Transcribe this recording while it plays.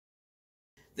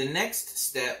The next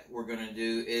step we're going to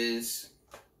do is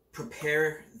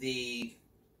prepare the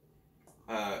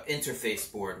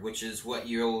interface board, which is what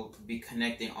you'll be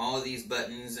connecting all of these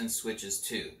buttons and switches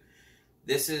to.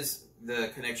 This is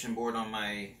the connection board on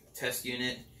my test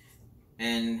unit,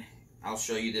 and I'll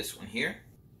show you this one here.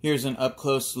 Here's an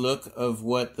up-close look of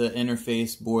what the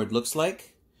interface board looks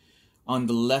like. On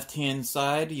the left-hand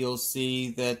side, you'll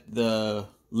see that the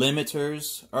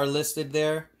limiters are listed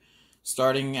there.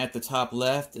 Starting at the top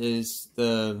left is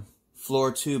the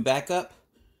floor 2 backup,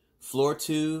 floor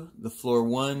 2, the floor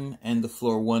 1, and the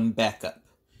floor 1 backup.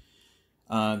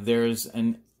 There's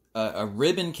a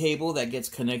ribbon cable that gets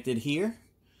connected here.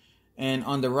 And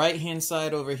on the right hand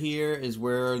side over here is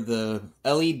where the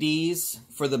LEDs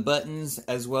for the buttons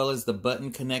as well as the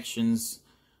button connections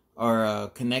are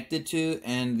connected to,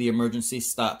 and the emergency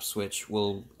stop switch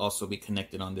will also be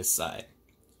connected on this side.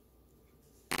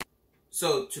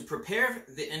 So to prepare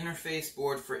the interface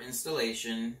board for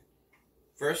installation,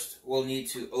 first we'll need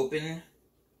to open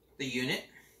the unit.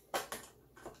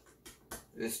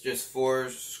 There's just 4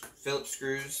 Phillips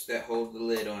screws that hold the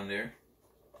lid on there.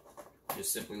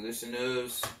 Just simply loosen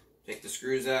those, take the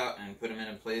screws out, and put them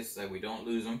in place so that we don't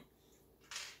lose them.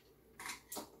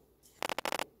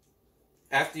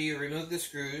 After you remove the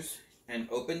screws and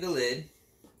open the lid,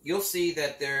 you'll see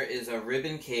that there is a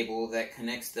ribbon cable that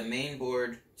connects the main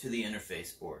board to the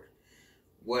interface board.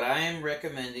 What I am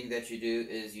recommending that you do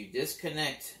is you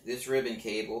disconnect this ribbon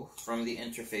cable from the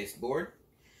interface board,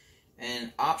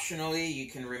 and optionally you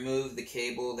can remove the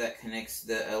cable that connects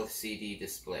the LCD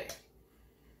display.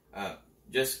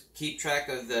 Just keep track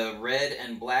of the red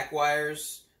and black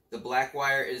wires. The black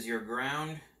wire is your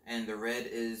ground and the red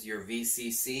is your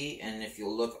VCC, and if you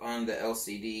look on the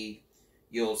LCD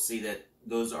you'll see that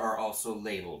those are also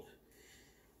labeled.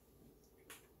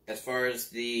 As far as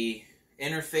the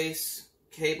interface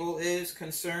cable is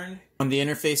concerned, on the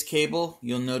interface cable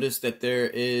you'll notice that there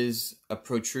is a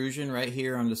protrusion right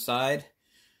here on the side.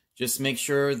 Just make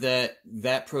sure that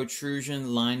that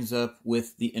protrusion lines up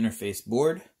with the interface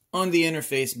board. On the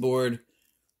interface board,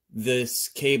 this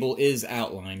cable is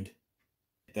outlined.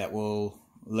 That will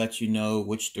let you know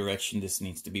which direction this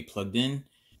needs to be plugged in.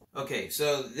 Okay,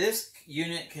 so this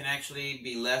unit can actually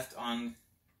be left on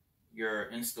your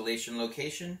installation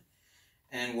location,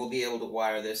 and we'll be able to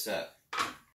wire this up.